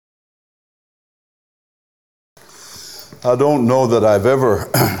I don't know that I've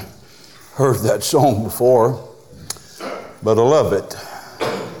ever heard that song before, but I love it.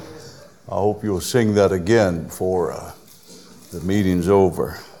 I hope you'll sing that again before the meeting's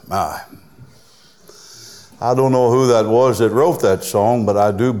over. I don't know who that was that wrote that song, but I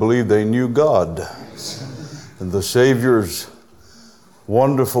do believe they knew God and the Savior's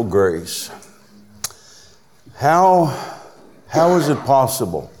wonderful grace. How is it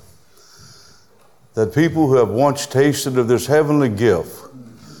possible that people who have once tasted of this heavenly gift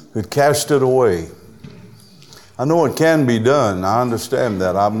could cast it away? I know it can be done. I understand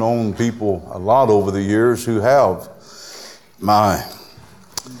that. I've known people a lot over the years who have.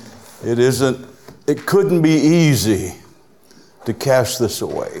 It couldn't be easy to cast this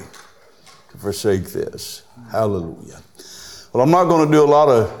away, to forsake this. Hallelujah. Well, I'm not going to do a lot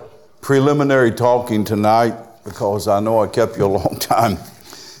of preliminary talking tonight because I know I kept you a long time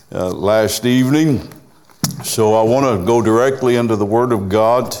last evening. So I want to go directly into the Word of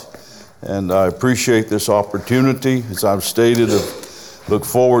God, and I appreciate this opportunity. As I've stated, I've looked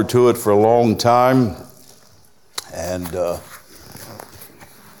forward to it for a long time. And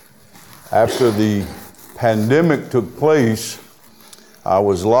after the pandemic took place, I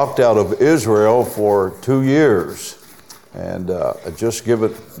was locked out of Israel for 2 years. And just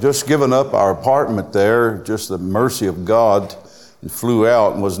given up our apartment there, just the mercy of God, and flew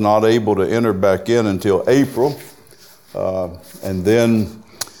out and was not able to enter back in until April. And then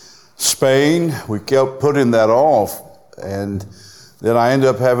Spain, we kept putting that off. And then I ended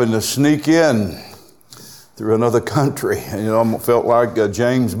up having to sneak in through another country. And, I felt like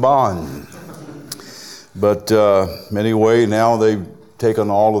James Bond. But anyway, now they've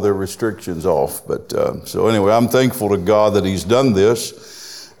taken all of their restrictions off. But so anyway, I'm thankful to God that He's done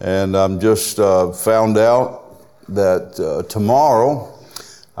this. And I'm just found out that tomorrow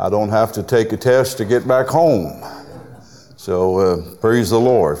I don't have to take a test to get back home. So praise the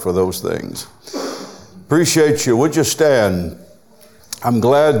Lord for those things. Appreciate you. Would you stand? I'm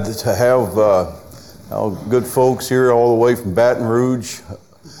glad to have good folks here all the way from Baton Rouge,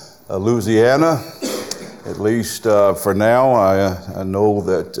 Louisiana. At least for now, I know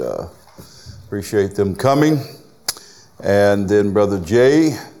that appreciate them coming. And then Brother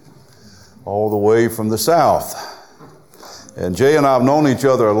Jay, all the way from the south. And Jay and I have known each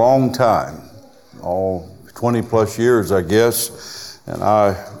other a long time, 20 plus years, I guess. And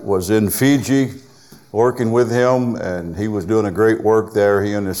I was in Fiji working with him, and he was doing a great work there,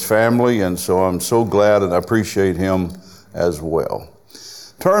 he and his family. And so I'm so glad and I appreciate him as well.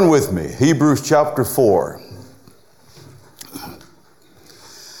 Turn with me, Hebrews chapter 4.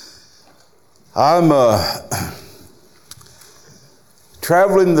 I'm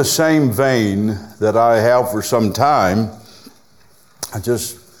traveling the same vein that I have for some time. I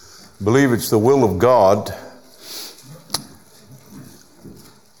just believe it's the will of God.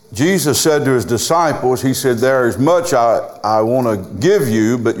 Jesus said to His disciples, He said, there is much I want to give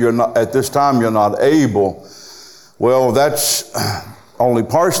you, but you're not, at this time you're not able. Well, that's only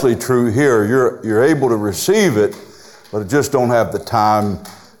partially true here. You're able to receive it, but just don't have the time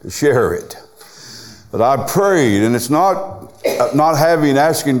to share it. But I prayed, and it's not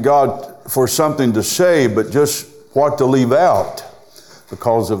asking God for something to say, but just what to leave out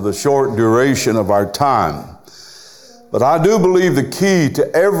because of the short duration of our time. But I do believe the key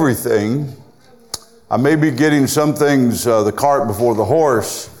to everything, I may be getting some things, the cart before the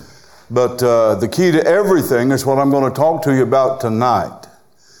horse, but the key to everything is what I'm going to talk to you about tonight.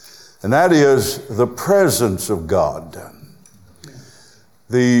 And that is the presence of God.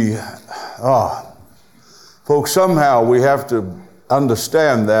 Folks, somehow we have to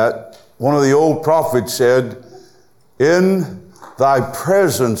understand that. One of the old prophets said, in Thy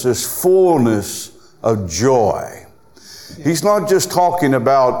presence is fullness of joy. He's not just talking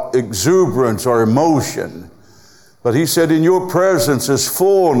about exuberance or emotion, but he said, in your presence is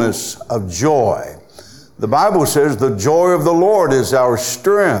fullness of joy. The Bible says the joy of the Lord is our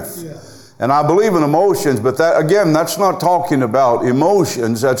strength. Yeah. And I believe in emotions, but that's not talking about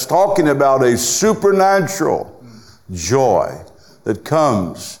emotions. That's talking about a supernatural joy that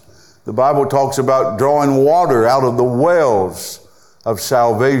comes. The Bible talks about drawing water out of the wells of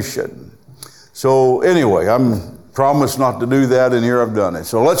salvation. So anyway, I'm promised not to do that, and here I've done it.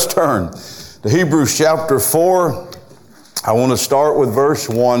 So let's turn to Hebrews chapter 4. I want to start with verse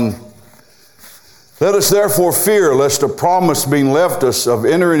 1. Let us therefore fear, lest a promise being left us of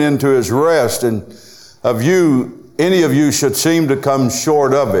entering into His rest, and of you, any of you should seem to come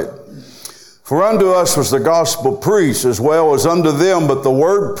short of it. For unto us was the gospel preached, as well as unto them, but the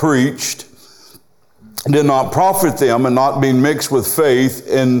word preached did not profit them, and not being mixed with faith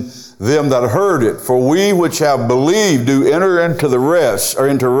in them that heard it. For we which have believed do enter into the rest, or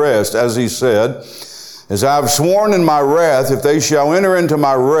into rest, as he said, as I have sworn in my wrath, if they shall enter into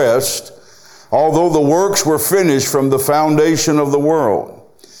my rest, although the works were finished from the foundation of the world.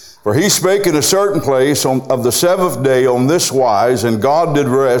 For he spake in a certain place of the seventh day on this wise, and God did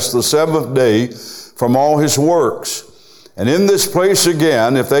rest the seventh day from all his works. And in this place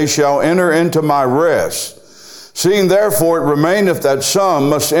again, if they shall enter into my rest, seeing therefore it remaineth that some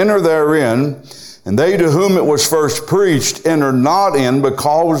must enter therein, and they to whom it was first preached enter not in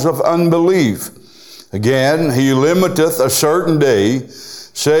because of unbelief. Again, he limiteth a certain day,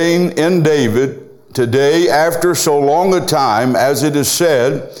 saying in David, today after so long a time, as it is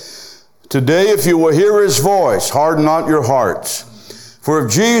said, today if you will hear his voice, harden not your hearts. For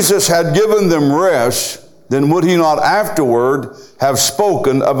if Jesus had given them rest, then would he not afterward have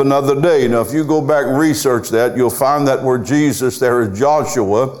spoken of another day? Now, if you go back and research that, you'll find that word Jesus there is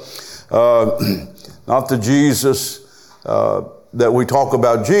Joshua, not the Jesus that we talk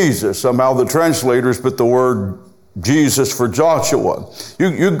about Jesus. Somehow the translators put the word Jesus for Joshua.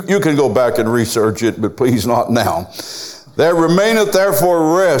 You can go back and research it, but please not now. There remaineth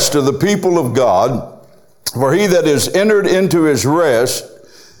therefore rest to the people of God, for he that is entered into his rest,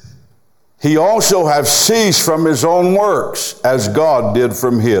 he also hath ceased from his own works, as God did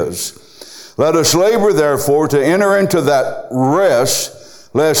from his. Let us labor therefore to enter into that rest,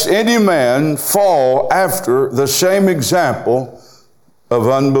 lest any man fall after the same example of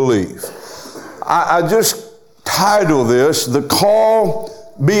unbelief. I just title this, The Call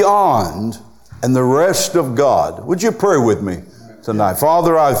Beyond and the Rest of God. Would you pray with me tonight?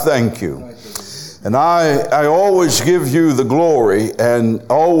 Father, I thank you. And I always give you the glory and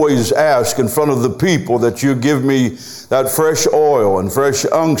always ask in front of the people that you give me that fresh oil and fresh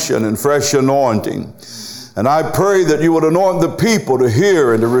unction and fresh anointing. And I pray that you would anoint the people to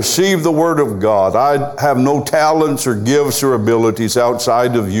hear and to receive the word of God. I have no talents or gifts or abilities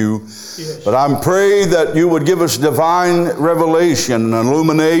outside of you. Yes. But I'm praying that you would give us divine revelation and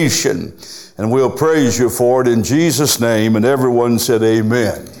illumination. And we'll praise you for it in Jesus' name. And everyone said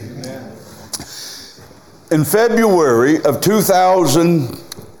amen. In February of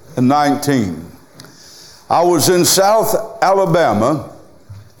 2019, I was in South Alabama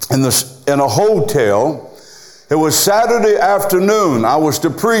in a hotel. It was Saturday afternoon. I was to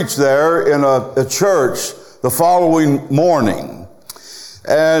preach there in a church the following morning.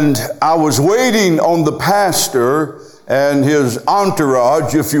 And I was waiting on the pastor and his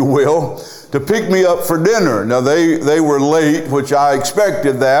entourage, if you will, to pick me up for dinner. Now they were late, which I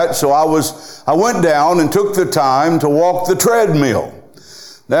expected that, so I went down and took the time to walk the treadmill.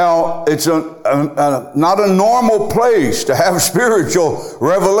 Now, it's not a normal place to have spiritual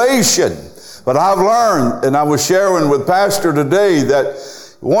revelation, but I've learned, and I was sharing with Pastor today, that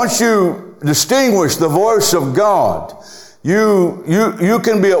once you distinguish the voice of God, you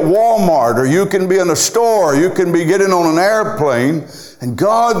can be at Walmart, or you can be in a store, you can be getting on an airplane, and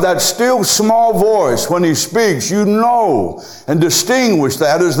God, that still small voice, when he speaks, you know and distinguish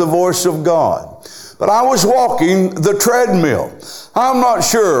that as the voice of God. But I was walking the treadmill. I'm not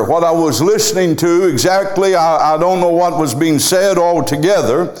sure what I was listening to exactly. I don't know what was being said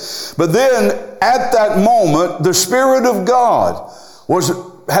altogether. But then, at that moment, the Spirit of God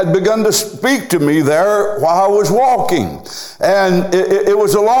had begun to speak to me there while I was walking. And it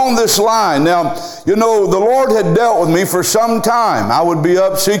was along this line. Now, you know, the Lord had dealt with me for some time. I would be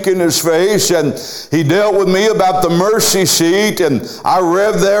up seeking his face, and he dealt with me about the mercy seat. And I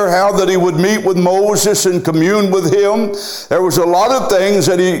read there how that he would meet with Moses and commune with him. There was a lot of things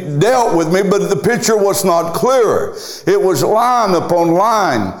that he dealt with me, but the picture was not clear. It was line upon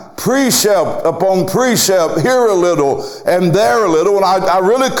line, precept upon precept, here a little and there a little, and I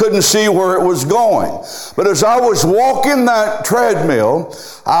really couldn't see where it was going. But as I was walking that treadmill,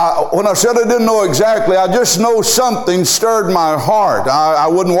 when I said I didn't know exactly, I just know something stirred my heart. I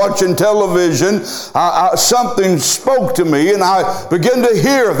wasn't watching television. Something spoke to me, and I began to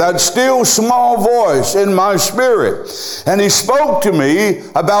hear that still small voice in my spirit. And he spoke to me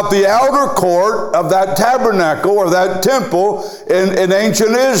about the outer court of that tabernacle or that temple in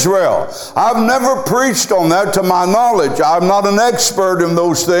ancient Israel. I've never preached on that to my knowledge. I'm not an expert in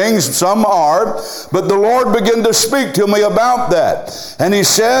those things. Some are. But the Lord began to speak to me about that. And he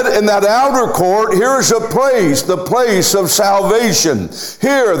said, in that outer court, here's a place, the place of salvation.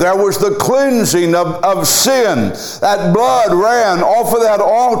 Here, there was the cleansing of sin. That blood ran off of that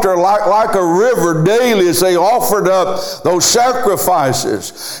altar like a river daily as they offered up those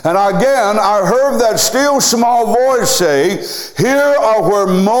sacrifices. And again, I heard that still small voice say, here are where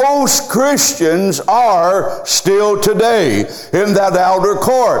Moses most Christians are still today in that outer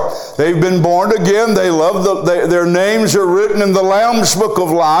court. They've been born again. They love their names are written in the Lamb's Book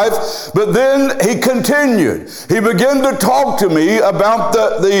of Life. But then he continued. He began to talk to me about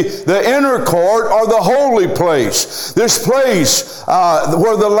the inner court, or the holy place. This place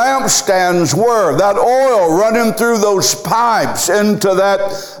where the lampstands were, that oil running through those pipes into that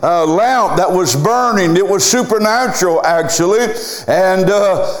lamp that was burning. It was supernatural, actually. And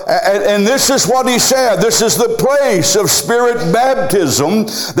this is what he said. This is the place of Spirit baptism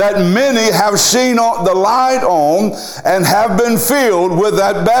that many have seen the light on and have been filled with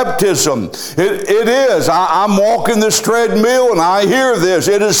that baptism. It is. I'm walking this treadmill and I hear this.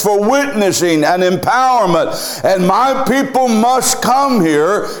 It is for witnessing and empowerment. And my people must come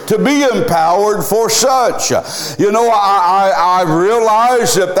here to be empowered for such. You know, I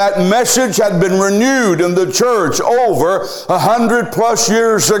realized that message had been renewed in the church over 100+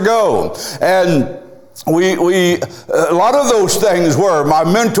 years ago. And a lot of those things were. My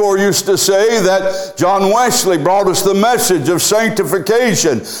mentor used to say that John Wesley brought us the message of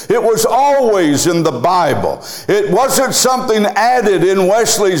sanctification. It was always in the Bible. It wasn't something added in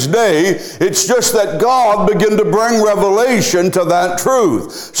Wesley's day. It's just that God began to bring revelation to that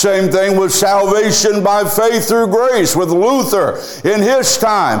truth. Same thing with salvation by faith through grace with Luther in his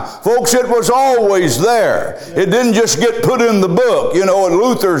time. Folks, it was always there. It didn't just get put in the book, you know, in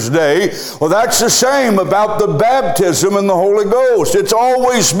Luther's day. Well, that's the same about the baptism in the Holy Ghost. It's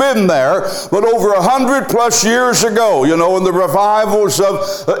always been there, but over 100+ years ago, you know, in the revivals of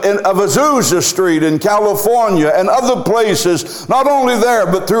Azusa Street in California and other places, not only there,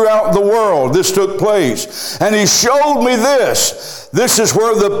 but throughout the world, this took place. And he showed me this. This is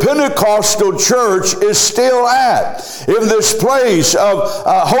where the Pentecostal church is still at. In this place of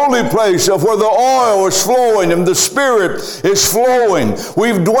holy place of where the oil is flowing and the Spirit is flowing.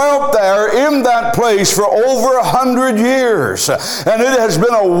 We've dwelt there in that place for over 100 years. And it has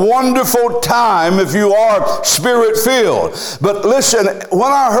been a wonderful time if you are Spirit-filled. But listen,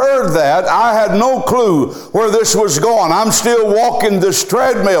 when I heard that, I had no clue where this was going. I'm still walking this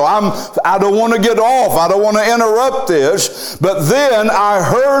treadmill. I don't want to get off. I don't want to interrupt this. But then I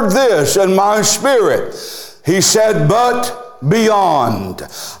heard this in my spirit. He said, but beyond.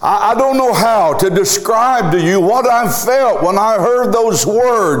 I don't know how to describe to you what I felt when I heard those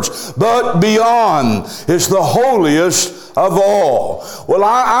words. But beyond is the holiest of all. Well,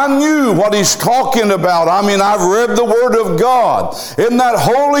 I knew what he's talking about. I mean, I've read the Word of God. In that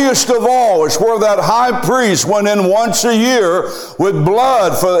holiest of all is where that high priest went in once a year with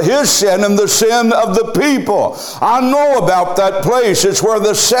blood for his sin and the sin of the people. I know about that place. It's where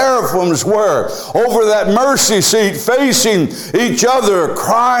the seraphims were over that mercy seat facing each other,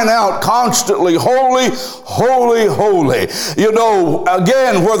 crying out constantly, holy, holy, holy. You know,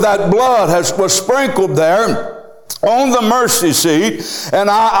 again, where that blood was sprinkled there on the mercy seat, and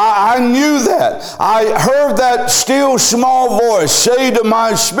I knew that. I heard that still small voice say to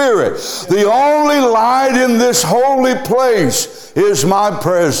my spirit, the only light in this holy place is my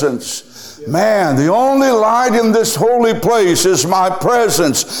presence. Man, the only light in this holy place is my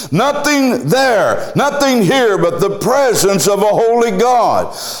presence. Nothing there, nothing here, but the presence of a holy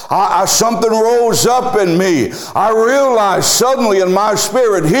God. Something rose up in me. I realized suddenly in my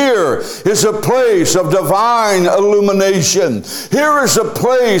spirit, here is a place of divine illumination. Here is a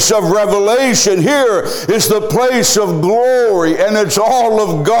place of revelation. Here is the place of glory, and it's all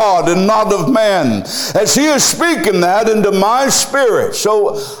of God and not of man. As he is speaking that into my spirit,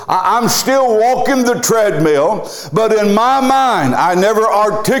 so I'm still walking the treadmill, but in my mind, I never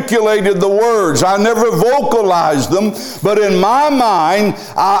articulated the words. I never vocalized them, but in my mind,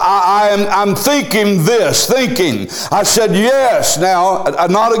 I'm thinking. I said, yes, now,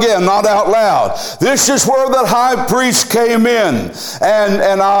 not again, not out loud. This is where the high priest came in.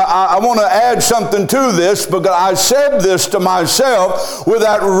 And I want to add something to this, because I said this to myself with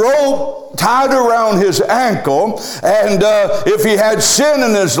that rope tied around his ankle, and if he had sin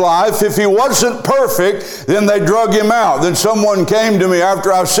in his life, if he wasn't perfect, then they drug him out. Then someone came to me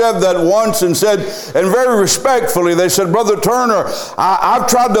after I said that once and said, and very respectfully, they said, Brother Turner, I've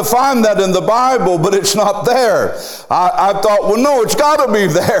tried to find that in the Bible, but it's not there. I thought, well, no, it's got to be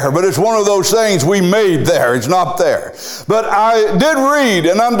there, but it's one of those things we made there. It's not there. But I did read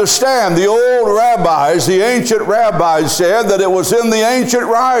and understand the old rabbis, the ancient rabbis said that it was in the ancient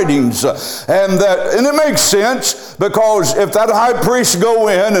writings. And it makes sense, because if that high priest go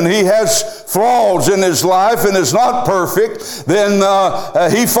in and he has has flaws in his life and is not perfect, then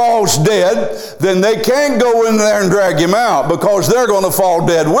he falls dead, then they can't go in there and drag him out, because they're going to fall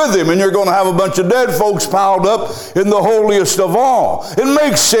dead with him, and you're going to have a bunch of dead folks piled up in the holiest of all. It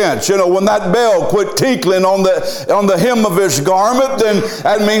makes sense, when that bell quit tinkling on the hem of his garment, then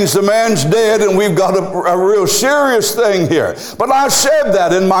that means the man's dead, and we've got a real serious thing here. But I said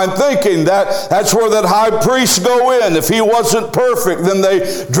that in my thinking, that's where that high priest go in. If he wasn't perfect, then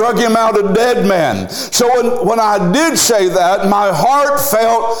they drug him out a dead man. So when I did say that, my heart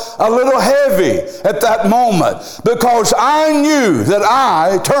felt a little heavy at that moment, because I knew that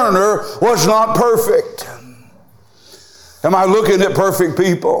I, Turner, was not perfect. Am I looking at perfect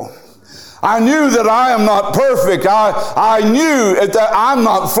people? I knew that I am not perfect. I knew that I'm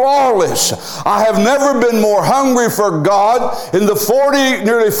not flawless. I have never been more hungry for God in the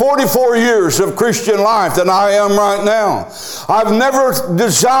nearly 44 years of Christian life than I am right now. I've never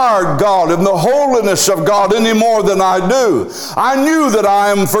desired God and the holiness of God any more than I do. I knew that I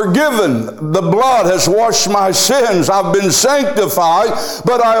am forgiven. The blood has washed my sins. I've been sanctified.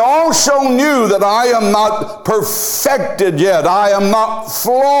 But I also knew that I am not perfected yet. I am not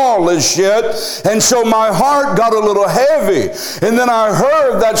flawless yet. And so my heart got a little heavy. And then I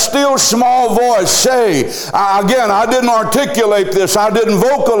heard that still small voice say, again, I didn't articulate this, I didn't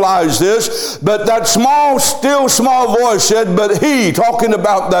vocalize this, but that still small voice said, but he, talking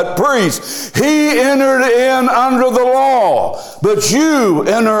about that priest, he entered in under the law, but you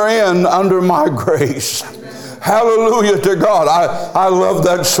enter in under my grace. Hallelujah to God. I love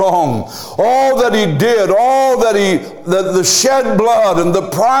that song. All that he did, all that the shed blood and the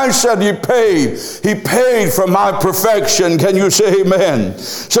price that he paid for my perfection. Can you say amen?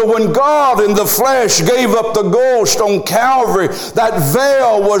 So when God in the flesh gave up the ghost on Calvary, that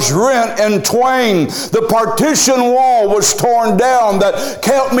veil was rent in twain. The partition wall was torn down that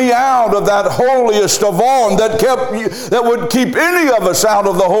kept me out of that holiest of all, and that would keep any of us out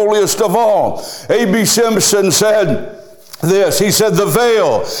of the holiest of all. A.B. Simpson said this. He said, the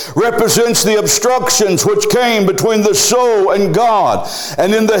veil represents the obstructions which came between the soul and God.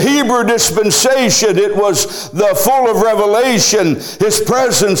 And in the Hebrew dispensation, it was full of revelation, His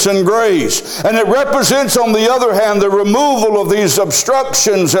presence and grace. And it represents, on the other hand, the removal of these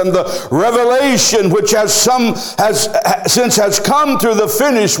obstructions and the revelation which has come through the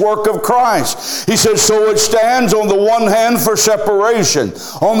finished work of Christ. He says, so it stands on the one hand for separation,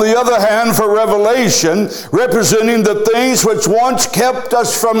 on the other hand for revelation, representing the things which once kept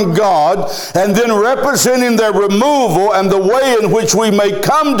us from God, and then representing their removal and the way in which we may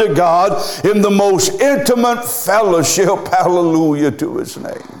come to God in the most intimate fellowship. Hallelujah to His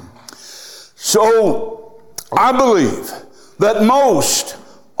name. So I believe that most,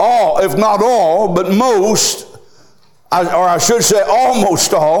 all, if not all, but most, or I should say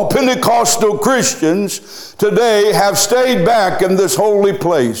almost all, Pentecostal Christians today have stayed back in this holy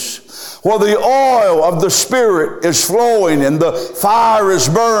place, where the oil of the Spirit is flowing and the fire is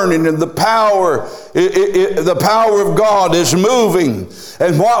burning and the power of God is moving.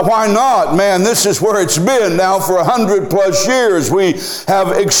 And why not? Man, this is where it's been now for 100+ years. We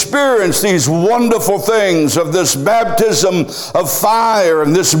have experienced these wonderful things of this baptism of fire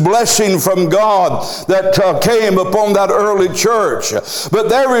and this blessing from God that came upon that early church. But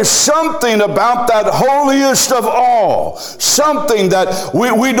there is something about that holiest of all, something that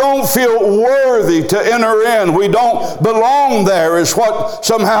we don't feel worthy to enter in. We don't belong there is what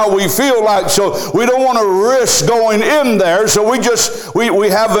somehow we feel like. So we don't want to risk going in there. So we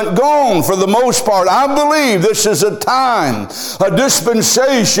haven't gone for the most part. I believe this is a time, a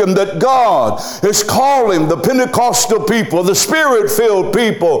dispensation that God is calling the Pentecostal people, the Spirit-filled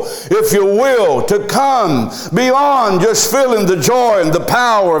people, if you will, to come beyond just feeling the joy and the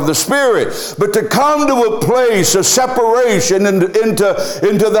power of the Spirit, but to come to a place of separation into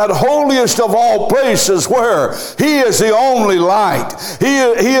that holiest of all places where He is the only light. He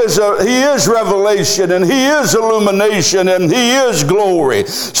is revelation, and He is illumination, and He is glory.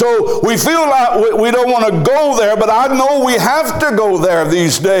 So we feel like we don't want to go there, but I know we have to go there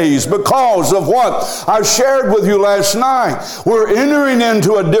these days because of what I shared with you last night. We're entering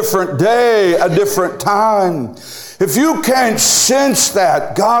into a different day, a different time. If you can't sense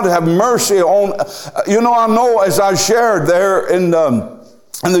that, God have mercy on, I know as I shared there in the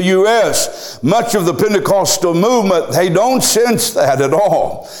U.S., much of the Pentecostal movement, they don't sense that at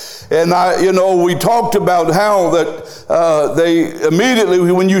all. And we talked about how that they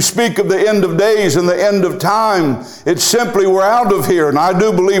immediately, when you speak of the end of days and the end of time, it's simply we're out of here. And I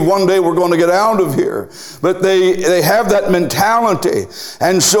do believe one day we're going to get out of here. But they have that mentality.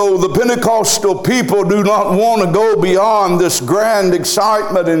 And so the Pentecostal people do not want to go beyond this grand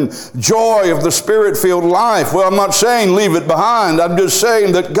excitement and joy of the Spirit-filled life. Well, I'm not saying leave it behind. I'm just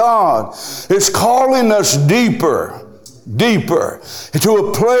saying that God is calling us deeper to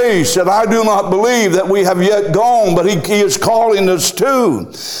a place that I do not believe that we have yet gone, but He is calling us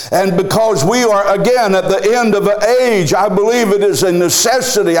to. And because we are again at the end of an age, I believe it is a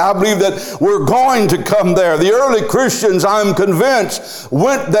necessity. I believe that we're going to come there. The early Christians, I'm convinced,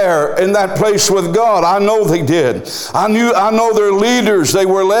 went there in that place with God. I know they did. I know their leaders, they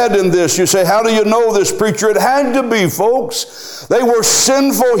were led in this. You say, how do you know this, preacher? It had to be, folks. They were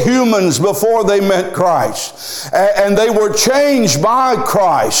sinful humans before they met Christ. And they were changed by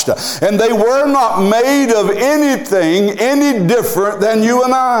Christ. And they were not made of anything any different than you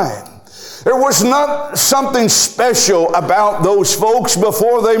and I. There was not something special about those folks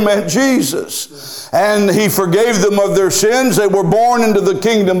before they met Jesus. And He forgave them of their sins. They were born into the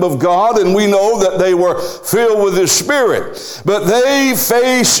kingdom of God, and we know that they were filled with His Spirit. But they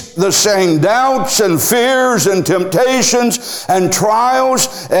faced the same doubts and fears and temptations and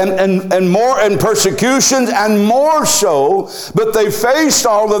trials and more and persecutions and more so, but they faced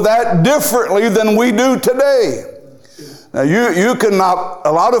all of that differently than we do today. Now, you cannot,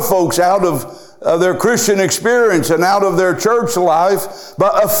 a lot of folks out of their Christian experience and out of their church life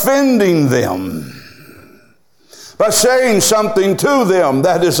by offending them, by saying something to them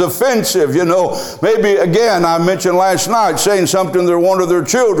that is offensive. Maybe, again, I mentioned last night, saying something to one of their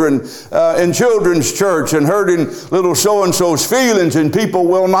children in children's church and hurting little so-and-so's feelings, and people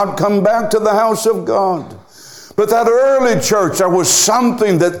will not come back to the house of God. But that early church, there was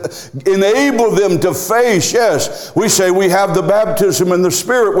something that enabled them to face. Yes, we say we have the baptism in the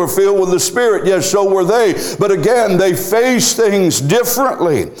Spirit. We're filled with the Spirit. Yes, so were they. But again, they faced things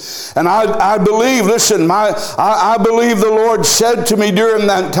differently. And I believe, listen, I believe the Lord said to me during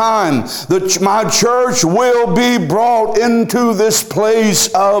that time that my church will be brought into this place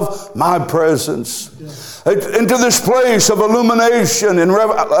of my presence. Into this place of illumination and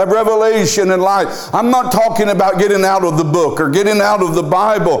revelation and light. I'm not talking about getting out of the book or getting out of the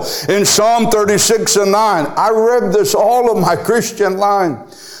Bible. In Psalm 36 and 9, I read this all of my Christian life.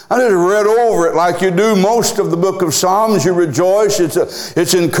 I just read over it like you do most of the book of Psalms. You rejoice.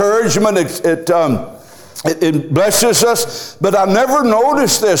 It's encouragement. It blesses us. But I never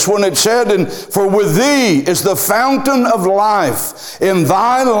noticed this when it said, for with Thee is the fountain of life. In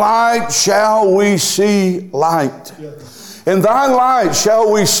Thy light shall we see light. In Thy light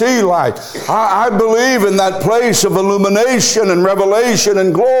shall we see light. I believe in that place of illumination and revelation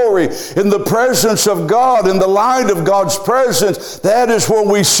and glory, in the presence of God, in the light of God's presence. That is where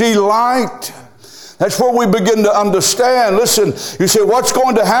we see light. That's where we begin to understand. Listen, you say, what's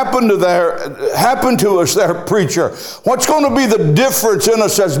going to happen to us there, preacher? What's going to be the difference in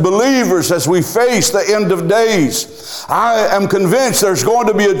us as believers as we face the end of days? I am convinced there's going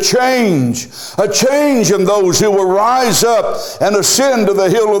to be a change in those who will rise up and ascend to the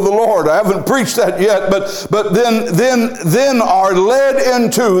hill of the Lord. I haven't preached that yet, but then are led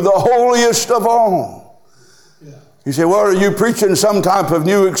into the holiest of all. You say, well, are you preaching some type of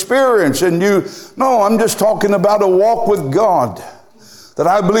new experience? No, I'm just talking about a walk with God. That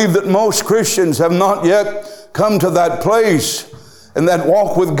I believe that most Christians have not yet come to that place and that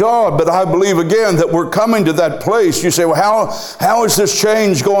walk with God. But I believe again that we're coming to that place. You say, well, how is this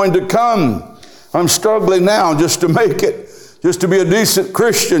change going to come? I'm struggling now just to make it, just to be a decent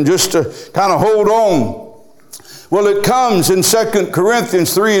Christian, just to kind of hold on. Well, it comes in 2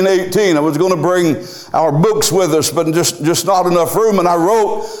 Corinthians 3 and 18. I was going to bring our books with us, but just not enough room. And I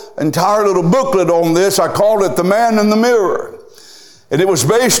wrote an entire little booklet on this. I called it The Man in the Mirror. And it was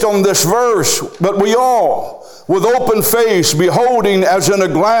based on this verse. But we all, with open face, beholding as in a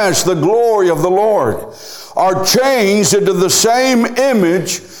glass the glory of the Lord, are changed into the same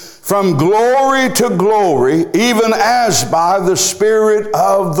image from glory to glory, even as by the Spirit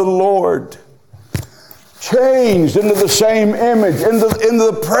of the Lord. Changed into the same image. In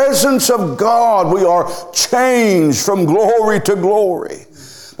the presence of God, we are changed from glory to glory.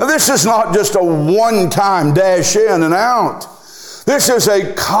 Now, this is not just a one-time dash in and out. This is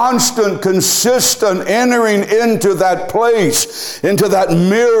a constant, consistent entering into that place, into that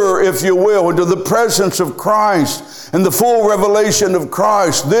mirror, if you will, into the presence of Christ and the full revelation of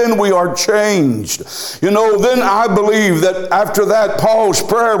Christ. Then we are changed. Then I believe that after that, Paul's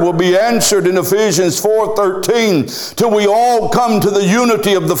prayer will be answered in Ephesians 4:13, till we all come to the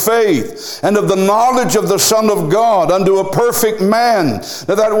unity of the faith and of the knowledge of the Son of God, unto a perfect man.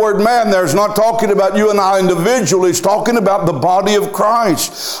 Now that word man there is not talking about you and I individually. It's talking about the body of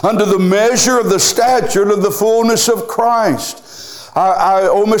Christ, under the measure of the stature of the fullness of Christ.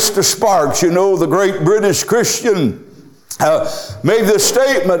 Mr. Sparks, the great British Christian, made this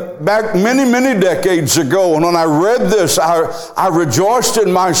statement back many, many decades ago. And when I read this, I rejoiced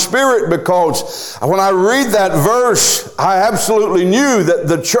in my spirit, because when I read that verse, I absolutely knew that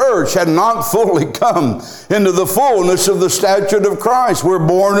the church had not fully come into the fullness of the stature of Christ. We're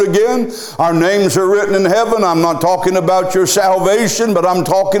born again. Our names are written in heaven. I'm not talking about your salvation, but I'm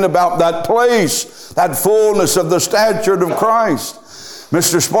talking about that place, that fullness of the stature of Christ.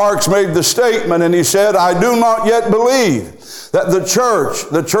 Mr. Sparks made the statement, and he said, I do not yet believe that the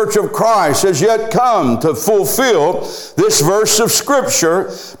church of Christ, has yet come to fulfill this verse of Scripture.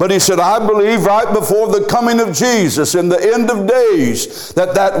 But he said, I believe right before the coming of Jesus in the end of days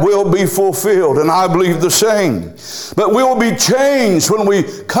that will be fulfilled. And I believe the same. But we will be changed when we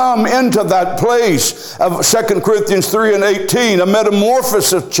come into that place of 2 Corinthians 3:18, a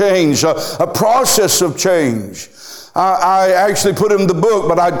metamorphosis of change, a process of change. I actually put in the book,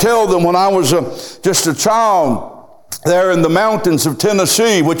 but I tell them when I was just a child there in the mountains of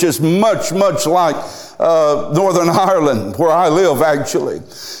Tennessee, which is much, much like Northern Ireland, where I live actually.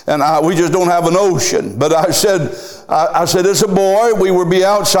 And we just don't have an ocean. But I said, as a boy, we would be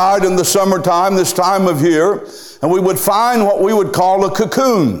outside in the summertime, this time of year, and we would find what we would call a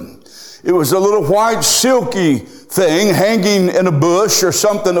cocoon. It was a little white, silky thing hanging in a bush or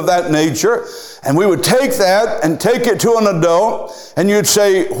something of that nature. And we would take that and take it to an adult, and you'd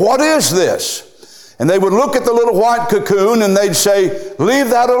say, what is this? And they would look at the little white cocoon and they'd say, leave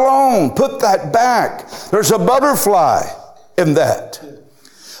that alone, put that back. There's a butterfly in that.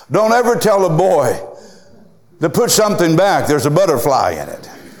 Don't ever tell a boy to put something back, there's a butterfly in it.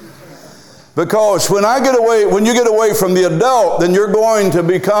 Because when you get away from the adult, then you're going to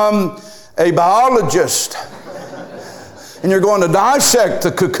become a biologist. And you're going to dissect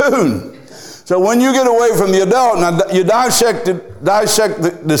the cocoon. So when you get away from the adult, now you dissected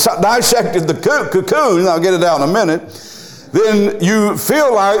the cocoon, I'll get it out in a minute, then you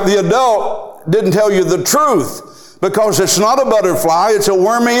feel like the adult didn't tell you the truth, because it's not a butterfly, it's a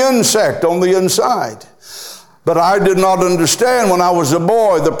wormy insect on the inside. But I did not understand when I was a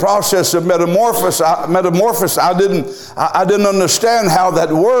boy the process of metamorphosis. I didn't understand how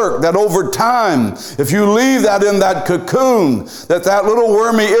that worked, that over time, if you leave that in that cocoon, that little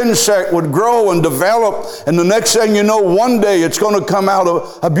wormy insect would grow and develop, and the next thing you know, one day it's going to come out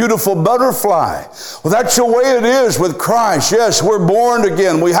a beautiful butterfly. Well, that's the way it is with Christ. Yes, we're born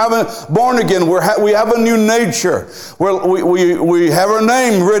again. We haven't born again. We have a new nature. We have our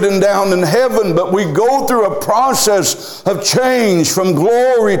name written down in heaven, but we go through a process of change from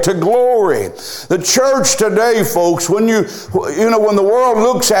glory to glory. The church today, folks, when the world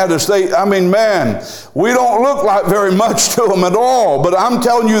looks at us, we don't look like very much to them at all. But I'm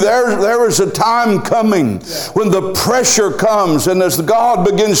telling you, there is a time coming when the pressure comes, and as God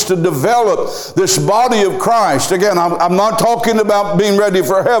begins to develop this body of Christ, again, I'm not talking about being ready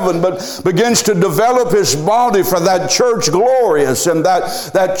for heaven, but begins to develop His body for that church glorious, and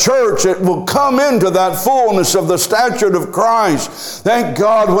that church, it will come into that fullness of the stature of Christ. Thank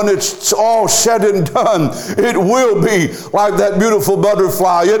God, when it's all said and done, it will be like that beautiful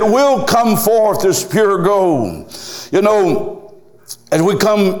butterfly. It will come forth as pure gold. As we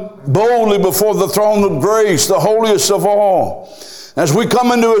come boldly before the throne of grace, the holiest of all, as we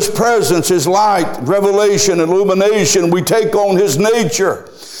come into His presence, His light, revelation, illumination, we take on His nature,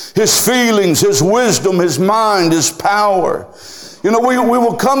 His feelings, His wisdom, His mind, His power. We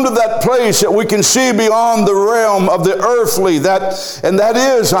will come to that place that we can see beyond the realm of the earthly, and that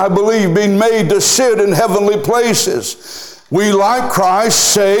is, I believe, being made to sit in heavenly places. We, like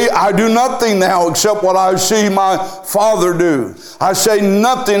Christ, say, I do nothing now except what I see my Father do. I say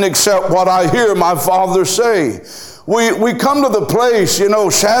nothing except what I hear my Father say. We come to the place,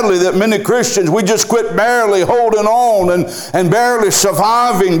 sadly, that many Christians, we just quit barely holding on and barely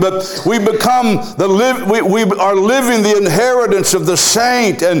surviving, but we we are living the inheritance of the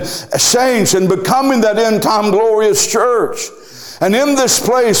saints and becoming that end-time glorious church. And in this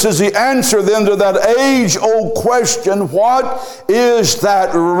place is the answer then to that age-old question, what is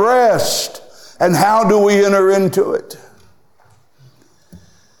that rest, and how do we enter into it?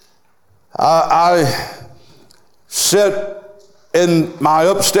 I sat in my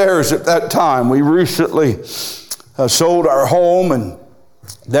upstairs at that time. We recently sold our home and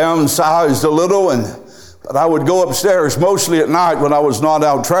downsized a little, but I would go upstairs mostly at night when I was not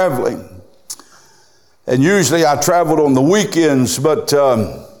out traveling. And usually I traveled on the weekends, but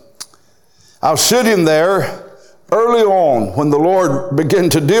I was sitting there early on when the Lord began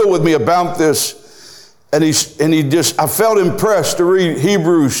to deal with me about this, and I felt impressed to read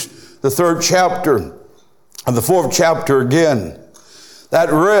Hebrews, the 3rd chapter, and the 4th chapter again. That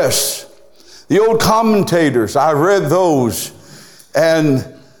rest. The old commentators, I read those, and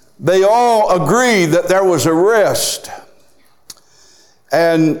they all agreed that there was a rest.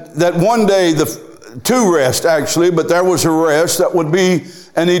 And that one day, two rests actually, but there was a rest that would be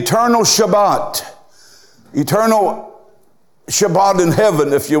an eternal Shabbat. Eternal Shabbat in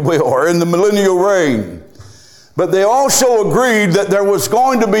heaven, if you will, or in the millennial reign. But they also agreed that there was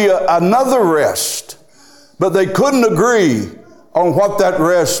going to be another rest, but they couldn't agree on what that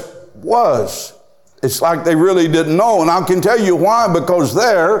rest was. It's like they really didn't know, and I can tell you why, because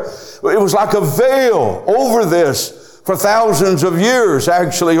it was like a veil over this for thousands of years,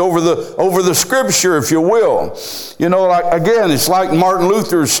 actually, over the scripture, if you will. You know, like, again, it's like Martin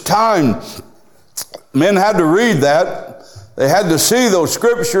Luther's time. Men had to read that. They had to see those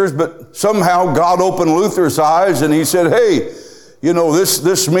scriptures, but somehow God opened Luther's eyes and he said, hey, you know,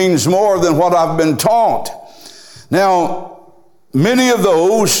 this means more than what I've been taught. Now, many of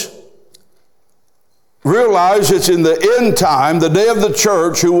those realize it's in the end time, the day of the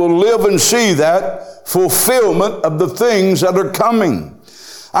church, who will live and see that fulfillment of the things that are coming.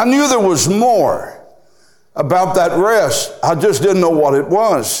 I knew there was more about that rest. I just didn't know what it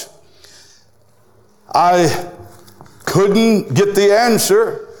was. I couldn't get the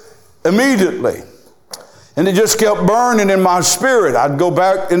answer immediately. And it just kept burning in my spirit. I'd go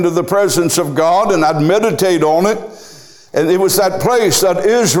back into the presence of God and I'd meditate on it. And it was that place that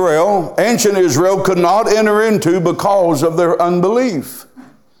Israel, ancient Israel, could not enter into because of their unbelief.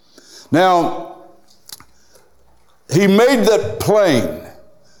 Now, he made that plain,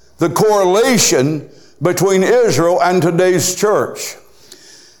 the correlation between Israel and today's church.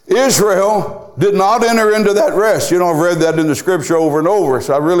 Israel did not enter into that rest. You know, I've read that in the scripture over and over,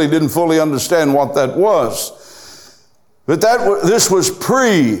 so I really didn't fully understand what that was. But this was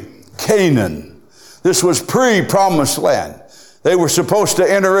pre-Canaan. This was pre-promised land. They were supposed to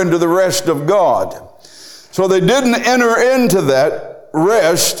enter into the rest of God. So they didn't enter into that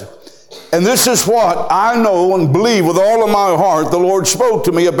rest. And this is what I know and believe with all of my heart. The Lord spoke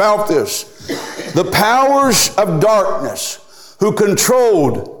to me about this. The powers of darkness who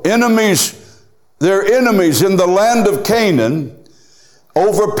controlled their enemies in the land of Canaan,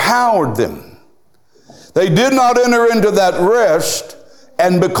 overpowered them. They did not enter into that rest,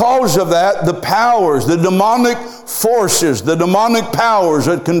 and because of that, the powers, the demonic forces, the demonic powers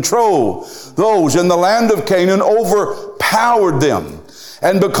that control those in the land of Canaan overpowered them.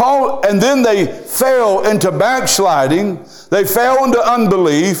 And then they fell into backsliding, they fell into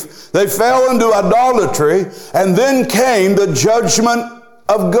unbelief, they fell into idolatry, and then came the judgment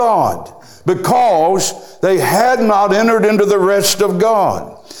of God because they had not entered into the rest of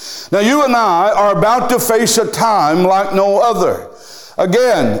God. Now you and I are about to face a time like no other.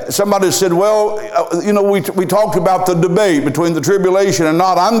 Again, somebody said, well, you know, we talked about the debate between the tribulation and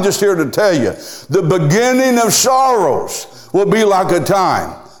not. I'm just here to tell you, the beginning of sorrows will be like a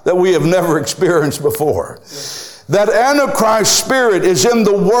time that we have never experienced before. That Antichrist spirit is in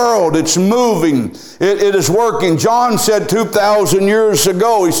the world. It's moving. It is working. John said 2,000 years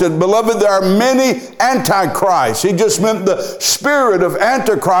ago, he said, beloved, there are many antichrists. He just meant the spirit of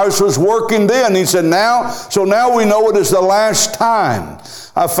Antichrist was working then. He said so now we know it is the last time.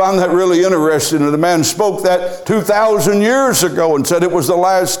 I found that really interesting. And the man spoke that 2,000 years ago and said it was the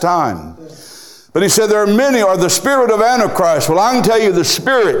last time. But he said there are many, or the spirit of Antichrist. Well, I can tell you the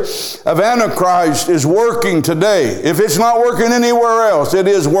spirit of Antichrist is working today. If it's not working anywhere else, it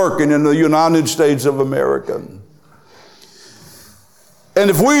is working in the United States of America. And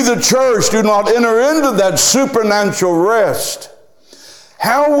if we, the church, do not enter into that supernatural rest,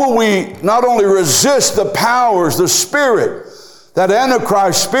 how will we not only resist the powers, the spirit, that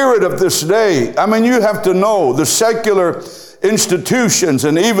Antichrist spirit of this day? I mean, you have to know the secular institutions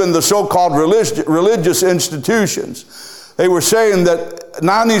and even the so-called religious institutions. They were saying that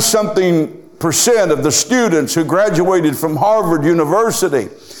 90-something% of the students who graduated from Harvard University,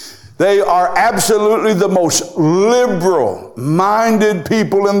 they are absolutely the most liberal-minded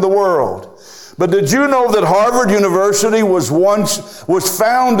people in the world. But did you know that Harvard University was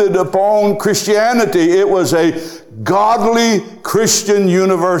founded upon Christianity? It was a godly Christian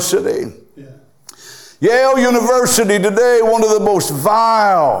university. Yale University today, one of the most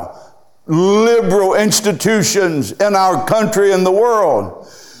vile, liberal institutions in our country and the world.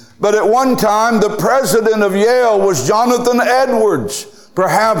 But at one time, the president of Yale was Jonathan Edwards,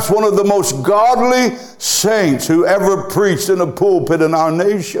 perhaps one of the most godly saints who ever preached in a pulpit in our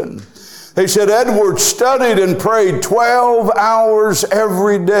nation. They said Edwards studied and prayed 12 hours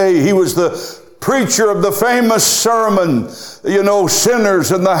every day. He was the preacher of the famous sermon,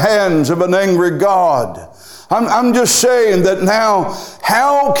 sinners in the hands of an angry God. I'm just saying that now,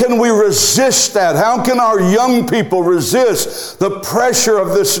 how can we resist that? How can our young people resist the pressure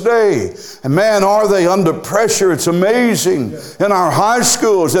of this day? And man, are they under pressure? It's amazing. In our high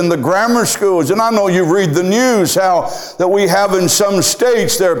schools, in the grammar schools, and I know you read the news, how that we have in some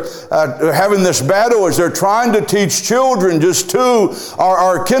states, they're having this battle as they're trying to teach children. Just two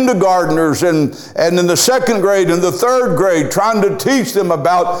are kindergartners and in the second grade and the third grade, trying to teach them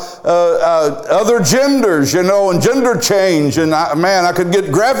about other genders, and gender change. And I could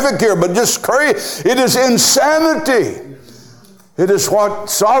get graphic here, but just crazy. It is insanity. It is what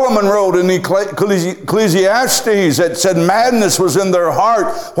Solomon wrote in Ecclesiastes that said madness was in their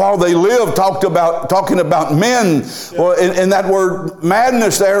heart while they lived, talking about men. Well, and that word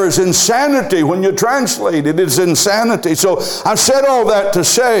madness there is insanity. When you translate it, it's insanity. So I said all that to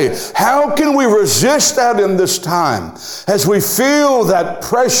say, how can we resist that in this time as we feel that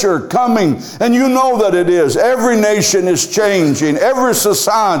pressure coming? And you know that it is. Every nation is changing. Every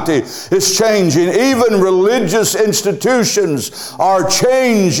society is changing. Even religious institutions are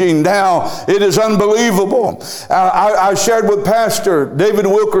changing now. It is unbelievable. I shared with Pastor David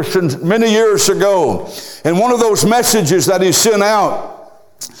Wilkerson many years ago, and one of those messages that he sent out,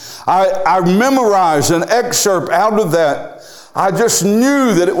 I memorized an excerpt out of that. I just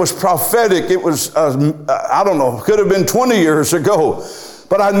knew that it was prophetic. It was, I don't know, could have been 20 years ago.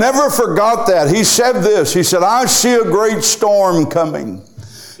 But I never forgot that. He said this. He said, I see a great storm coming.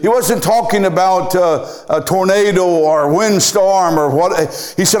 He wasn't talking about a tornado or a windstorm or what.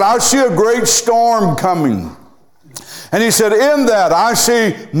 He said, I see a great storm coming. And he said, in that I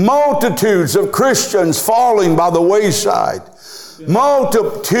see multitudes of Christians falling by the wayside.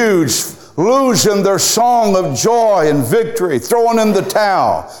 Multitudes losing their song of joy and victory, throwing in the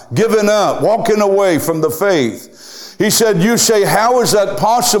towel, giving up, walking away from the faith. He said, you say, how is that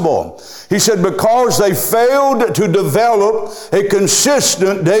possible? He said, because they failed to develop a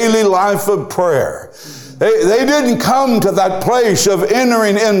consistent daily life of prayer. They didn't come to that place of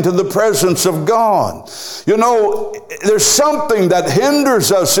entering into the presence of God. There's something that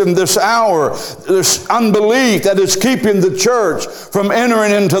hinders us in this hour. There's unbelief that is keeping the church from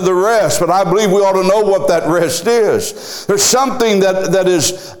entering into the rest. But I believe we ought to know what that rest is. There's something that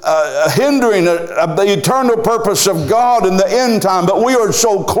is hindering the eternal purpose of God in the end time. But we are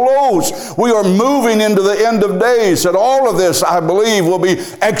so close. We are moving into the end of days that all of this, I believe, will be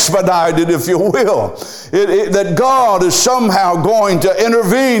expedited, if you will. That God is somehow going to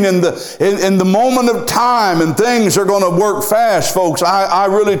intervene in the moment of time, and things are going to work fast, folks. I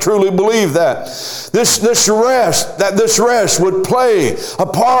really truly believe that. This rest would play a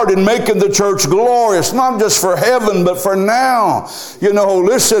part in making the church glorious, not just for heaven, but for now.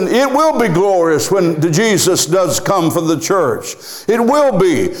 Listen, it will be glorious when Jesus does come for the church. It will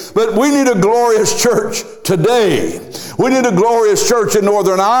be. But we need a glorious church today. We need a glorious church in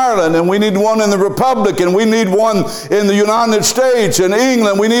Northern Ireland, and we need one in the Republic, and we need one in the United States and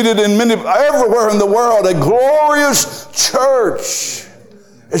England. We need it everywhere in the world. A glorious church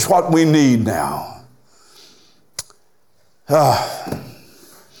is what we need now. I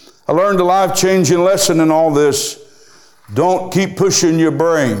learned a life-changing lesson in all this. Don't keep pushing your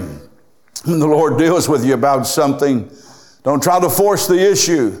brain. When the Lord deals with you about something, don't try to force the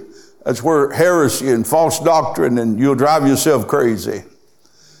issue. That's where heresy and false doctrine, and you'll drive yourself crazy.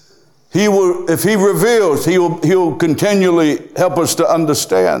 He will, if He reveals, He'll continually help us to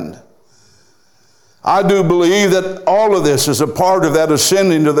understand. I do believe that all of this is a part of that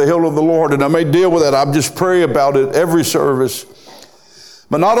ascending to the hill of the Lord, and I may deal with that. I just pray about it every service.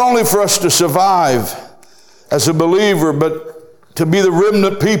 But not only for us to survive as a believer, but to be the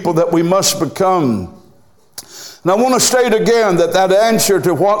remnant people that we must become. And I want to state again that answer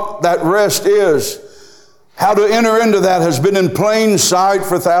to what that rest is, how to enter into that, has been in plain sight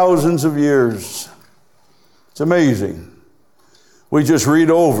for thousands of years. It's amazing. We just read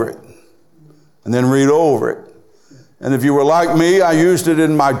over it and then read over it. And if you were like me, I used it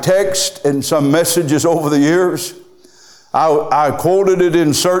in my text and some messages over the years. I quoted it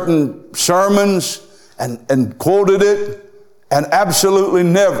in certain sermons and quoted it and absolutely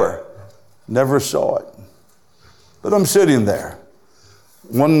never saw it. But I'm sitting there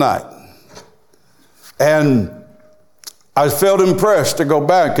one night, And I felt impressed to go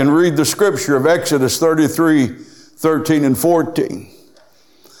back and read the scripture of Exodus 33, 13 and 14.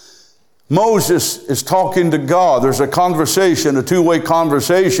 Moses is talking to God. There's a conversation, a two-way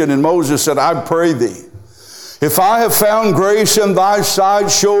conversation, and Moses said, I pray thee, if I have found grace in thy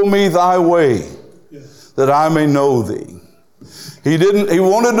sight, show me thy way, that I may know thee. He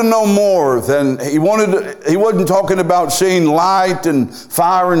wanted to know more than, he wasn't talking about seeing light and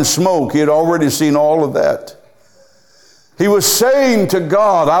fire and smoke. He had already seen all of that. He was saying to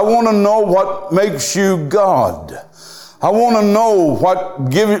God, I want to know what makes you God. I want to know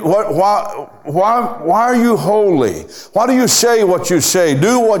why are you holy? Why do you say what you say?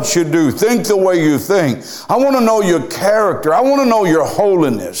 Do what you do. Think the way you think. I want to know your character. I want to know your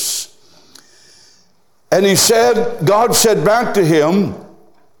holiness. And God said back to him,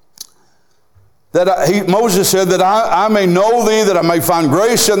 Moses said that I may know thee, that I may find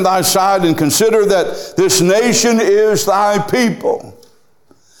grace in thy sight, and consider that this nation is thy people.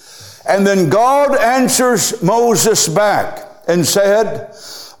 And then God answers Moses back and said,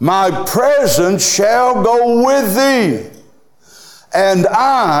 my presence shall go with thee, and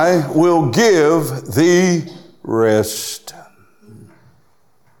I will give thee rest.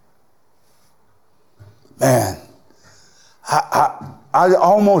 Man, I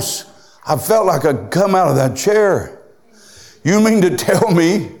felt like I'd come out of that chair. You mean to tell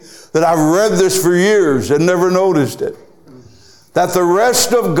me that I've read this for years and never noticed it? That the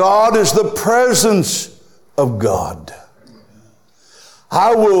rest of God is the presence of God.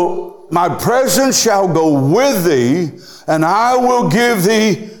 My presence shall go with thee, and I will give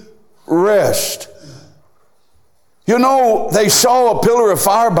thee rest. You know, they saw a pillar of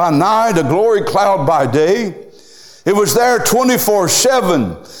fire by night, a glory cloud by day. It was there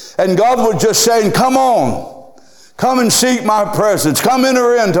 24/7. And God was just saying, come on. Come and seek my presence. Come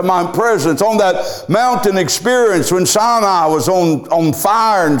enter into my presence. On that mountain experience when Sinai was on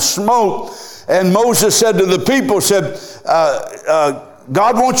fire and smoke. And Moses said to the people,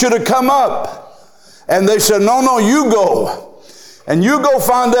 God wants you to come up. And they said, no, you go. And you go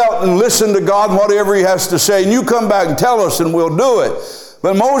find out and listen to God, whatever he has to say. And you come back and tell us and we'll do it.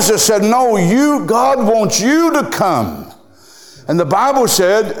 But Moses said, no, God wants you to come. And the Bible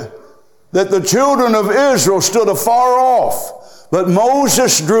said that the children of Israel stood afar off, but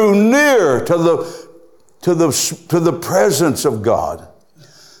Moses drew near to the presence of God.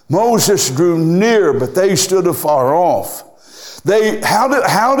 Moses drew near, but they stood afar off.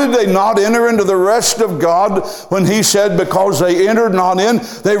 How did they not enter into the rest of God when he said, because they entered not in,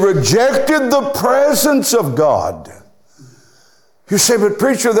 they rejected the presence of God? You say, but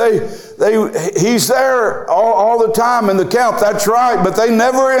preacher, he's there all the time in the camp. That's right, but they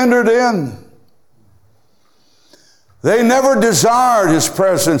never entered in. They never desired his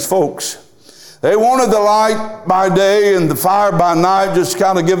presence, folks. They wanted the light by day and the fire by night, just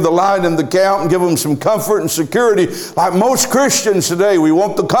kind of give the light in the camp and give them some comfort and security. Like most Christians today, we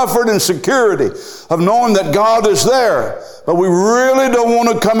want the comfort and security of knowing that God is there. But we really don't want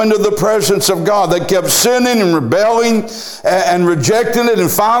to come into the presence of God. They kept sinning and rebelling and rejecting it. And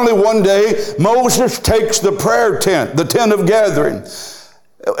finally one day, Moses takes the prayer tent, the tent of gathering.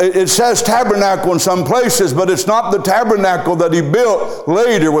 It says tabernacle in some places, but it's not the tabernacle that he built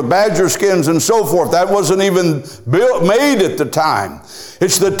later with badger skins and so forth. That wasn't even made at the time.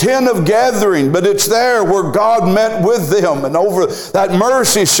 It's the tent of gathering, but it's there where God met with them and over that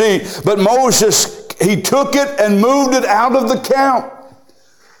mercy seat. But Moses, he took it and moved it out of the camp.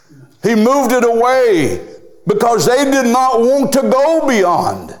 He moved it away because they did not want to go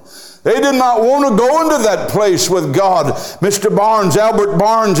beyond. They did not want to go into that place with God. Mr. Barnes, Albert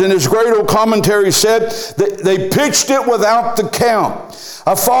Barnes, in his great old commentary said that they pitched it without the camp,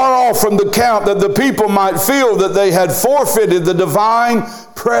 afar off from the camp, that the people might feel that they had forfeited the divine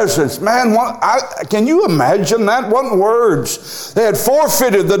presence. Man, can you imagine that? What words? They had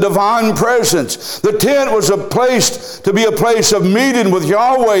forfeited the divine presence. The tent was to be a place of meeting with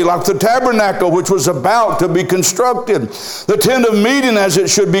Yahweh, like the tabernacle which was about to be constructed. The tent of meeting, as it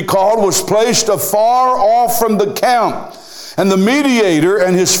should be called, was placed afar off from the camp. And the mediator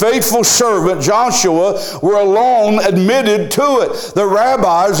and his faithful servant Joshua were alone admitted to it.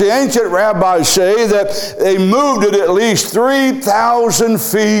 The ancient rabbis say that they moved it at least 3,000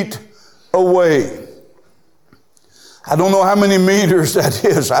 feet away. I don't know how many meters that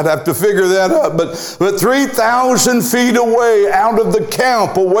is. I'd have to figure that up. But 3,000 feet away, out of the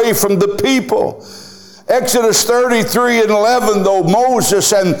camp, away from the people. Exodus 33:11, though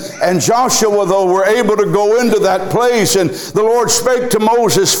Moses and Joshua, though, were able to go into that place, and the Lord spake to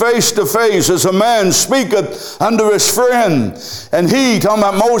Moses face to face, as a man speaketh unto his friend. And he, talking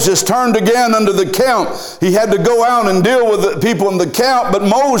about Moses, turned again unto the camp. He had to go out and deal with the people in the camp, but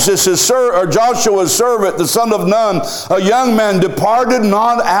Moses, Joshua's servant, the son of Nun, a young man, departed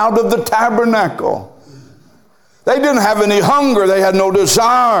not out of the tabernacle. They didn't have any hunger. They had no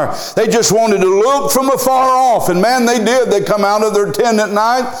desire. They just wanted to look from afar off. And man, they did. They come out of their tent at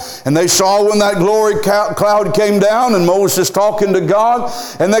night, and they saw when that glory cloud came down and Moses talking to God,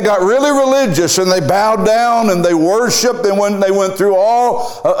 and they got really religious, and they bowed down and they worshiped, and when they went through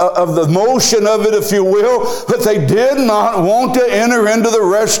all of the motion of it, if you will, but they did not want to enter into the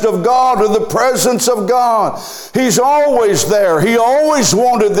rest of God or the presence of God. He's always there. He always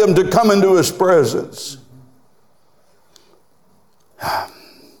wanted them to come into His presence.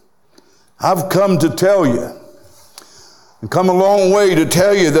 I've come to tell you, and come a long way to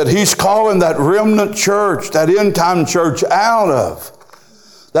tell you, that He's calling that remnant church, that end-time church, out of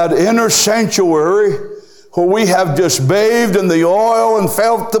that inner sanctuary where we have just bathed in the oil and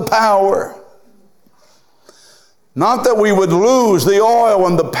felt the power. Not that we would lose the oil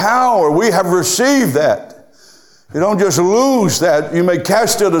and the power. We have received that. You don't just lose that. You may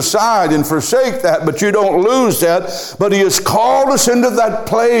cast it aside and forsake that, but you don't lose that. But He has called us into that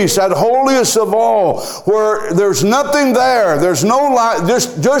place, that holiest of all, where there's nothing there. There's no light.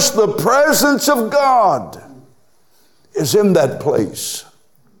 Just the presence of God is in that place.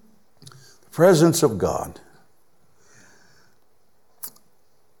 The presence of God.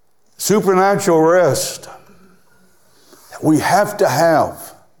 Supernatural rest that we have to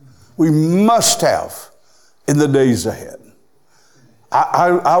have. We must have in the days ahead.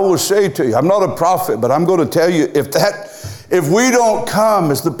 I will say to you, I'm not a prophet, but I'm going to tell you, if we don't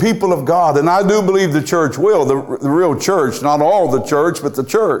come as the people of God, and I do believe the church will, the real church, not all the church, but the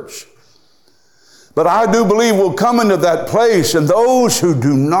church. But I do believe we'll come into that place, and those who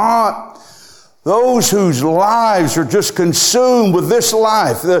do not, those whose lives are just consumed with this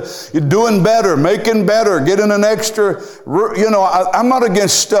life, you're doing better, making better, getting an extra, I'm not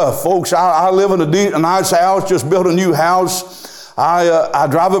against stuff, folks. I live in a nice house, just built a new house. I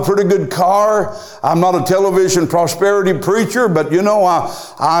drive a pretty good car. I'm not a television prosperity preacher, but you look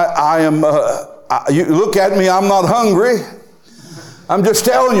at me, I'm not hungry. I'm just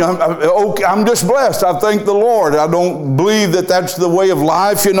telling you, I'm just blessed. I thank the Lord. I don't believe that that's the way of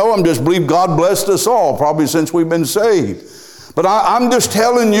life, I'm just believe God blessed us all, probably since we've been saved. But I'm just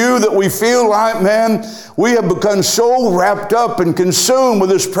telling you that we feel like, man, we have become so wrapped up and consumed with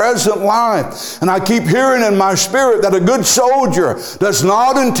this present life. And I keep hearing in my spirit that a good soldier does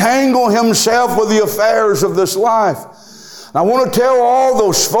not entangle himself with the affairs of this life. I want to tell all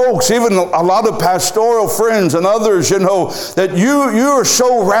those folks, even a lot of pastoral friends and others, that you are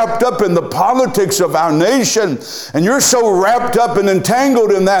so wrapped up in the politics of our nation, and you're so wrapped up and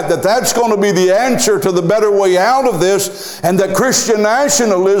entangled in that's going to be the answer to the better way out of this, and that Christian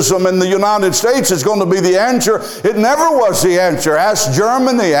nationalism in the United States is going to be the answer. It never was the answer. Ask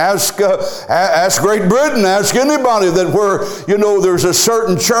Germany, ask Great Britain, ask anybody that where, there's a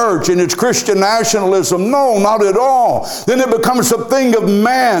certain church and it's Christian nationalism. No, not at all. Then it becomes a thing of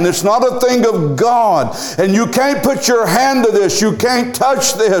man. It's not a thing of God. And you can't put your hand to this. You can't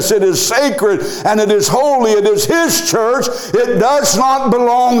touch this. It is sacred and it is holy. It is His church. It does not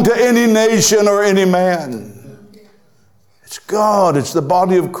belong to any nation or any man. It's God. It's the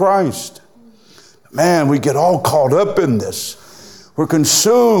body of Christ. Man, we get all caught up in this. We're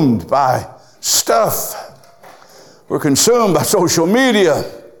consumed by stuff. We're consumed by social media.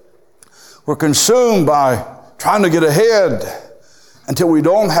 We're consumed by trying to get ahead until we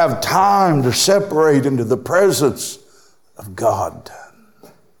don't have time to separate into the presence of God.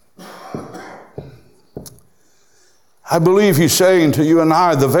 I believe He's saying to you and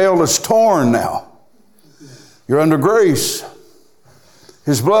I, the veil is torn now. You're under grace.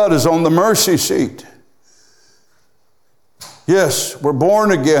 His blood is on the mercy seat. Yes, we're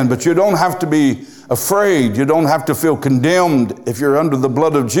born again, but you don't have to be afraid. You don't have to feel condemned if you're under the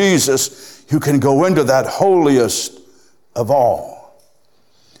blood of Jesus. You can go into that holiest of all.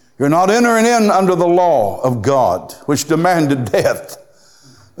 You're not entering in under the law of God, which demanded death,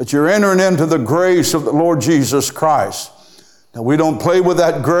 but you're entering into the grace of the Lord Jesus Christ. Now, we don't play with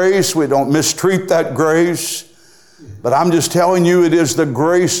that grace. We don't mistreat that grace. But I'm just telling you, it is the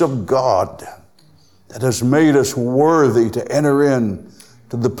grace of God that has made us worthy to enter in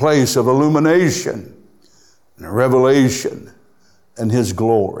to the place of illumination and revelation and His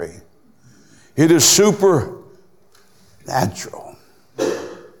glory. It is supernatural.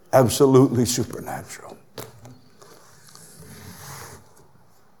 Absolutely supernatural.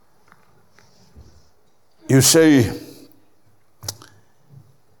 You say,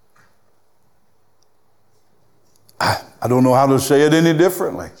 I don't know how to say it any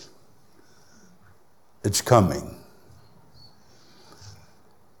differently. It's coming.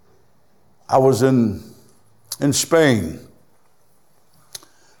 I was in Spain.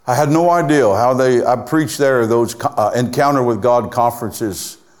 I had no idea how I preached there, those Encounter with God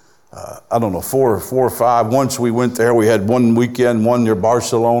conferences, 4 or 5. Once we went there, we had one weekend, one near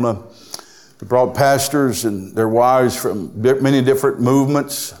Barcelona. We brought pastors and their wives from many different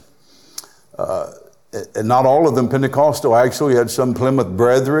movements. And not all of them Pentecostal. I actually had some Plymouth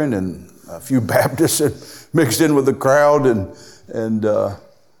Brethren and a few Baptists mixed in with the crowd.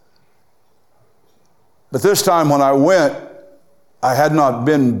 But this time when I went, I had not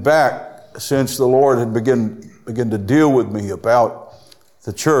been back since the Lord had begun to deal with me about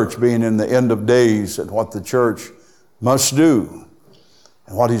the church being in the end of days and what the church must do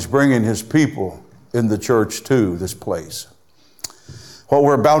and what He's bringing His people in the church to this place. What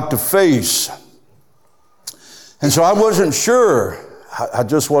we're about to face. And so I wasn't sure. I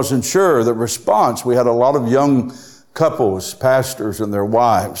just wasn't sure the response. We had a lot of young couples, pastors and their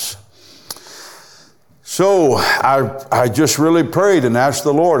wives. So I just really prayed and asked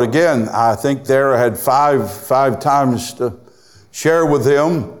the Lord. Again, I think there I had five times to share with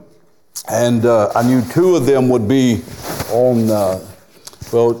Him. And I knew 2 of them would be on,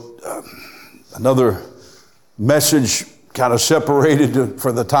 another message kind of separated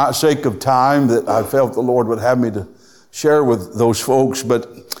for the sake of time that I felt the Lord would have me to share with those folks. But,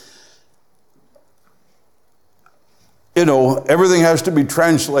 everything has to be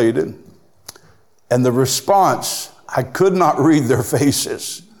translated. And the response, I could not read their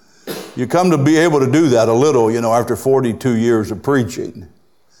faces. You come to be able to do that a little, after 42 years of preaching.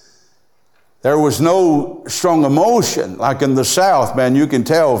 There was no strong emotion. Like in the South, man, you can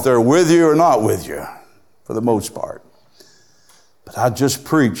tell if they're with you or not with you, for the most part. But I just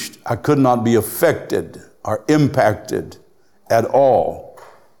preached. I could not be affected or impacted at all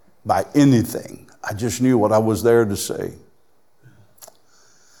by anything. I just knew what I was there to say.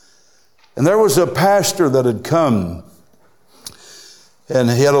 And there was a pastor that had come, and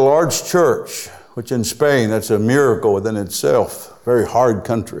he had a large church, which in Spain, that's a miracle within itself. Very hard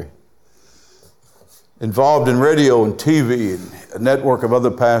country. Involved in radio and TV and a network of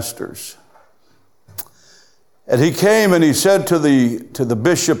other pastors. And he came and he said to the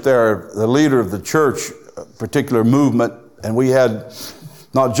bishop there, the leader of the church, a particular movement, and we had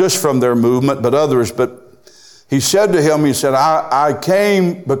not just from their movement, but others, but he said to him, he said, I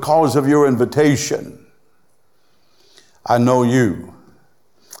came because of your invitation. I know you.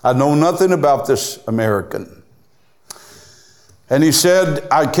 I know nothing about this American. And he said,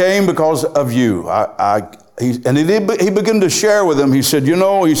 I came because of you. He began to share with him. He said,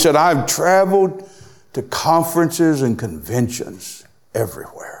 I've traveled to conferences and conventions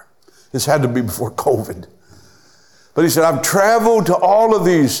everywhere. This had to be before COVID. But he said, I've traveled to all of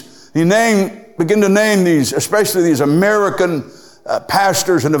these. He began to name these, especially these American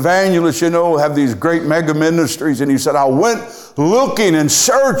pastors and evangelists, have these great mega ministries. And he said, I went looking and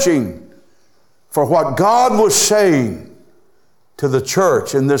searching for what God was saying to the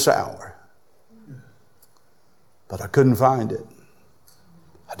church in this hour. But I couldn't find it.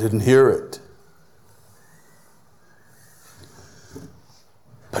 I didn't hear it.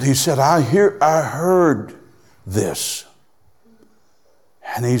 But he said, I heard this.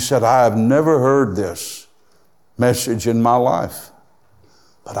 And he said, I have never heard this message in my life.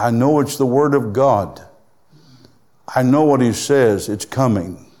 But I know it's the Word of God. I know what He says, it's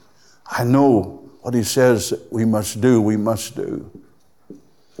coming. I know what He says we must do, we must do.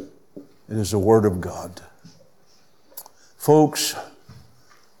 It is the Word of God. Folks,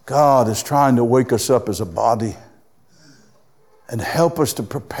 God is trying to wake us up as a body and help us to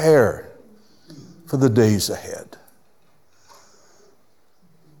prepare for the days ahead.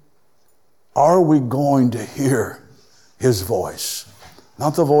 Are we going to hear His voice?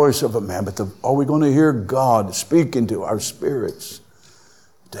 Not the voice of a man, but are we going to hear God speaking to our spirits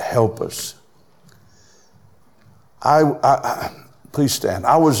to help us? Please stand.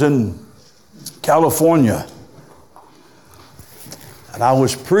 I was in California, and I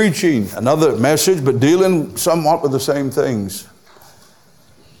was preaching another message, but dealing somewhat with the same things.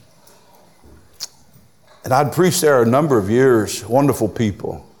 And I'd preached there a number of years, wonderful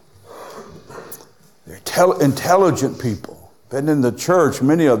people. They're intelligent people, been in the church,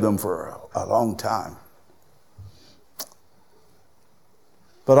 many of them for a long time.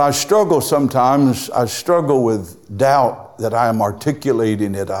 But I struggle sometimes, with doubt that I am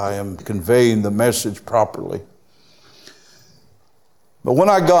articulating it, I am conveying the message properly. But when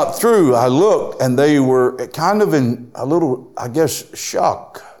I got through, I looked and they were kind of in a little, I guess,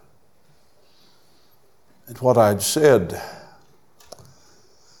 shock at what I'd said.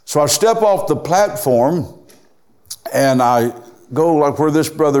 So I step off the platform and I go like where this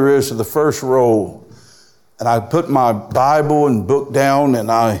brother is to the first row. And I put my Bible and book down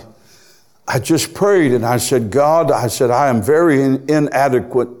and I just prayed and I said, God, I am very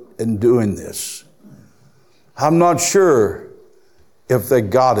inadequate in doing this. I'm not sure if they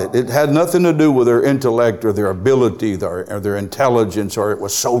got it. It had nothing to do with their intellect or their ability or their intelligence, or it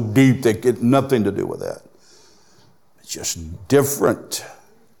was so deep that it had nothing to do with that. It's just different.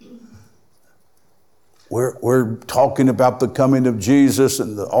 We're talking about the coming of Jesus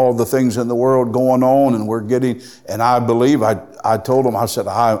and all the things in the world going on, and I believe, I told him, I said,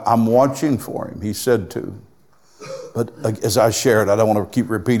 I'm watching for him. He said to. But as I shared, I don't want to keep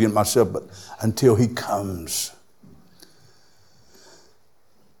repeating myself, but until he comes.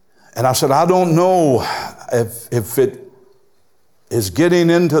 And I said, I don't know if it is getting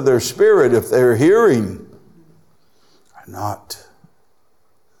into their spirit, if they're hearing or not.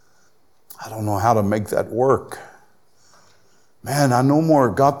 I don't know how to make that work. Man, I no more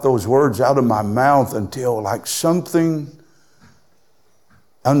got those words out of my mouth until like something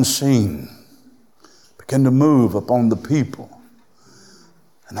unseen began to move upon the people.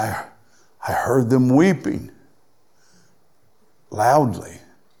 And I heard them weeping loudly.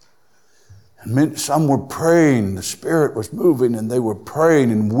 And some were praying. The Spirit was moving and they were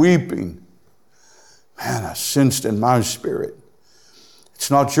praying and weeping. Man, I sensed in my spirit.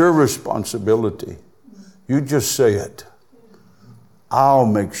 It's not your responsibility. You just say it. I'll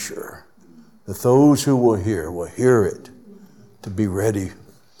make sure that those who will hear it to be ready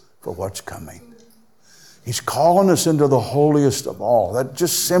for what's coming. He's calling us into the holiest of all. That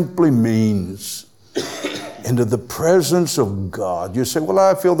just simply means into the presence of God. You say, well,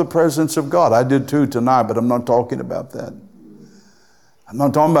 I feel the presence of God. I did too tonight, but I'm not talking about that. I'm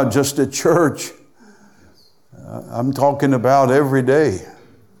not talking about just at church. I'm talking about every day,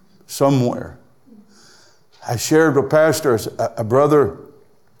 somewhere. I shared with pastors, a brother,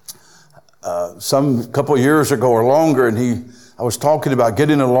 some couple of years ago or longer, and I was talking about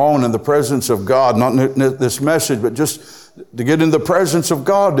getting alone in the presence of God, not in this message, but just to get in the presence of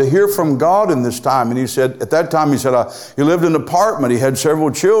God, to hear from God in this time. And he said, at that time, he said, he lived in an apartment. He had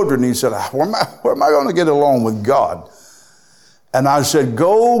several children. He said, where am I going to get alone with God? And I said,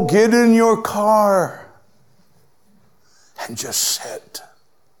 go get in your car and just sit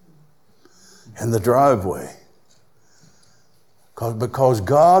in the driveway. Because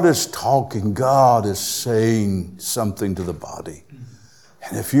God is talking, God is saying something to the body.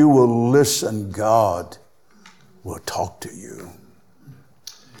 And if you will listen, God will talk to you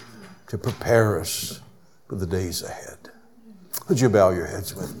to prepare us for the days ahead. Would you bow your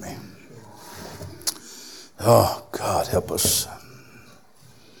heads with me? Oh, God, help us.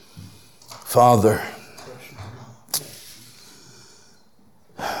 Father,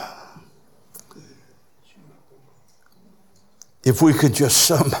 if we could just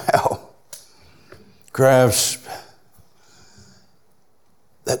somehow grasp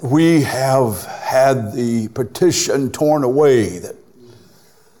that we have had the partition torn away that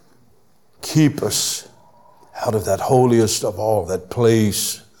keep us out of that holiest of all, that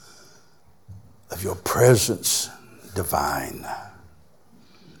place of your presence divine.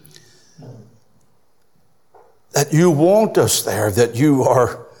 That you want us there, that you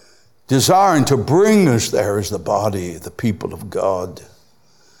are desiring to bring us there as the body, the people of God,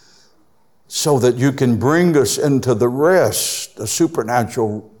 so that you can bring us into the rest, the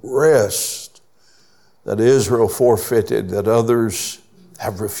supernatural rest that Israel forfeited, that others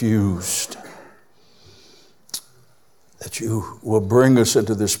have refused. That you will bring us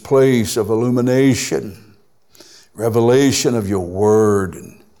into this place of illumination, revelation of your word,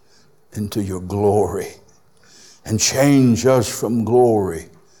 and into your glory, and change us from glory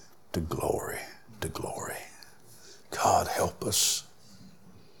to glory to glory. God, help us.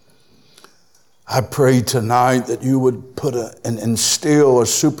 I pray tonight that you would put and instill a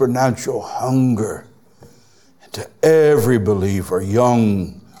supernatural hunger into every believer,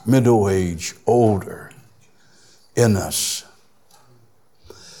 young, middle-aged, older, in us.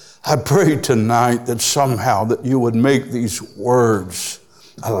 I pray tonight that somehow that you would make these words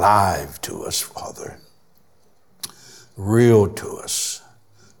alive to us, Father, real to us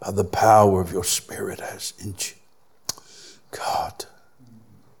by the power of your Spirit as in God.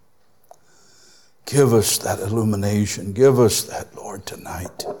 Give us that illumination. Give us that, Lord,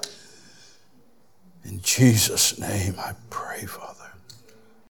 tonight. In Jesus' name I pray, Father.